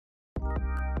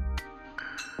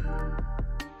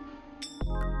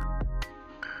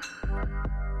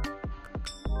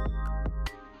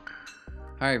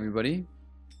Hi everybody,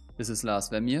 this is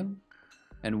LoveVFX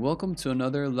and welcome to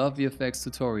another LoveVFX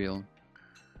tutorial.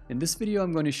 In this video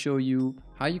I'm going to show you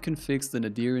how you can fix the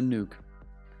nadir in Nuke.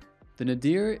 The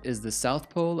nadir is the south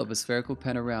pole of a spherical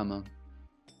panorama.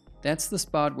 That's the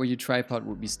spot where your tripod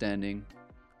would be standing.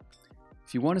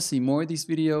 If you want to see more of these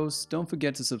videos, don't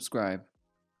forget to subscribe.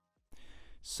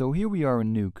 So here we are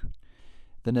in Nuke.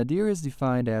 The nadir is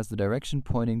defined as the direction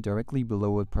pointing directly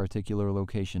below a particular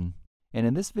location. And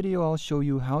in this video I'll show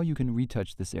you how you can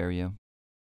retouch this area.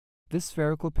 This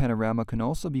spherical panorama can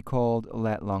also be called a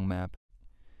lat-long map.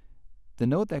 The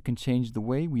node that can change the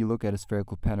way we look at a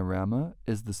spherical panorama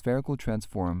is the spherical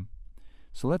transform.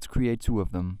 So let's create two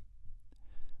of them.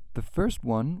 The first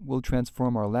one will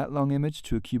transform our lat-long image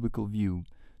to a cubical view,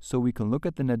 so we can look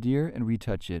at the nadir and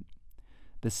retouch it.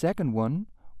 The second one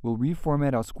will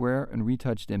reformat our square and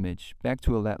retouched image back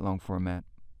to a lat-long format.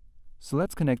 So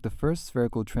let's connect the first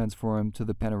spherical transform to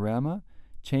the panorama,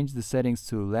 change the settings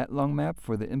to lat-long map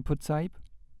for the input type,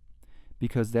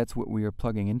 because that's what we are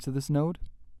plugging into this node,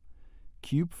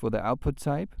 cube for the output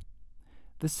type.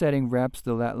 This setting wraps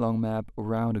the lat-long map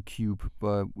around a cube,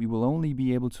 but we will only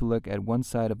be able to look at one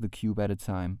side of the cube at a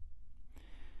time.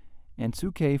 And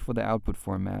 2K for the output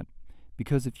format,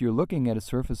 because if you're looking at a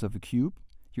surface of a cube,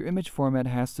 your image format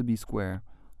has to be square,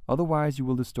 otherwise you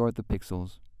will distort the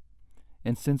pixels.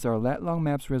 And since our lat-long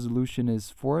map's resolution is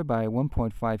 4 by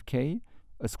 1.5K,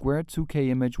 a square 2K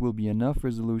image will be enough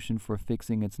resolution for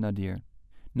fixing its nadir.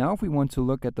 Now if we want to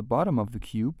look at the bottom of the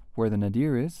cube, where the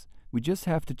nadir is, we just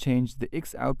have to change the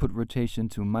X output rotation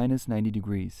to -90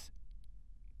 degrees.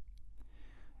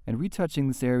 And retouching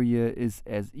this area is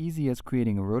as easy as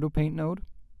creating a rotopaint node,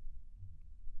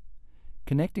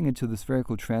 connecting it to the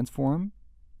spherical transform,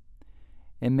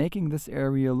 and making this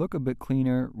area look a bit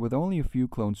cleaner with only a few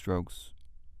clone strokes.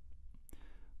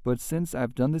 But since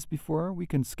I've done this before, we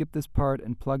can skip this part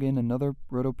and plug in another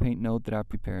rotopaint node that I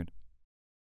prepared.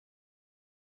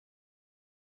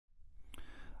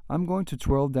 I'm going to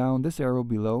twirl down this arrow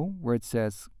below where it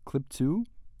says Clip 2.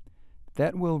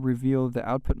 That will reveal the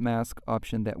output mask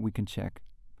option that we can check.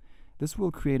 This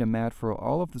will create a matte for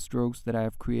all of the strokes that I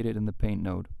have created in the paint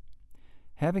node.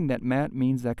 Having that matte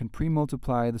means I can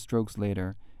pre-multiply the strokes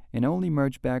later and only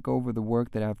merge back over the work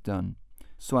that I've done,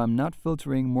 so I'm not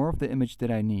filtering more of the image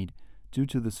that I need due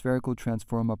to the spherical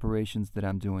transform operations that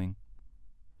I'm doing.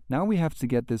 Now we have to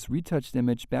get this retouched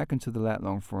image back into the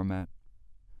lat-long format.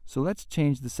 So let's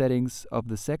change the settings of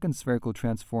the second spherical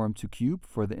transform to cube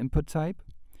for the input type,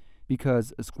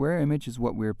 because a square image is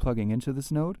what we're plugging into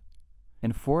this node,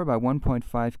 and 4 by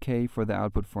 1.5K for the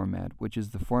output format, which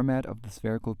is the format of the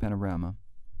spherical panorama.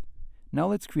 Now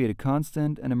let's create a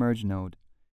constant and a merge node.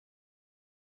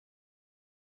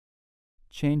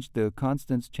 Change the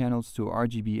constants channels to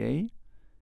RGBA.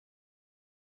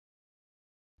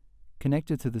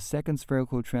 Connect it to the second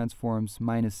spherical transform's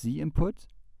 -Z input,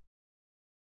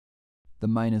 the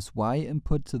 -Y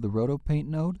input to the rotopaint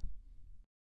node,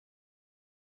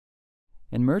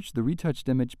 and merge the retouched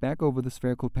image back over the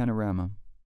spherical panorama.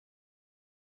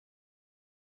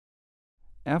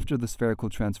 After the spherical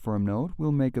transform node,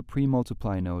 we'll make a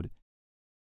pre-multiply node.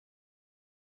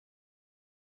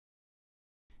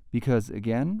 Because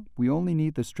again, we only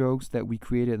need the strokes that we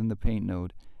created in the paint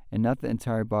node, and not the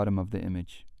entire bottom of the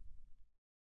image.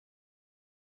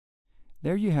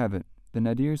 There you have it, the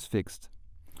nadir is fixed.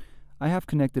 I have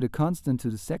connected a constant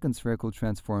to the second spherical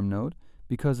transform node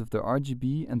because of the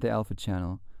RGB and the alpha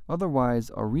channel, otherwise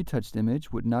our retouched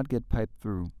image would not get piped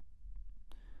through.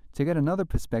 To get another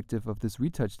perspective of this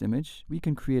retouched image, we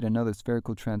can create another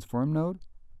spherical transform node,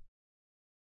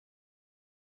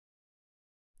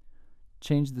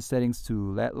 change the settings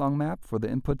to lat-long map for the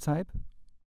input type,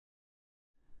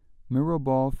 mirror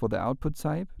ball for the output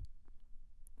type,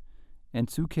 and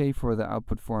 2K for the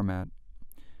output format.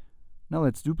 Now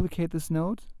let's duplicate this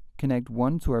node, connect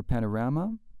one to our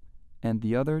panorama, and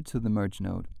the other to the merge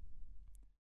node.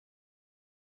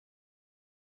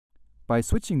 By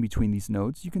switching between these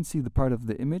nodes, you can see the part of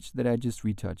the image that I just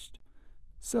retouched.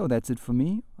 So that's it for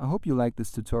me. I hope you liked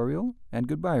this tutorial, and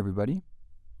goodbye everybody.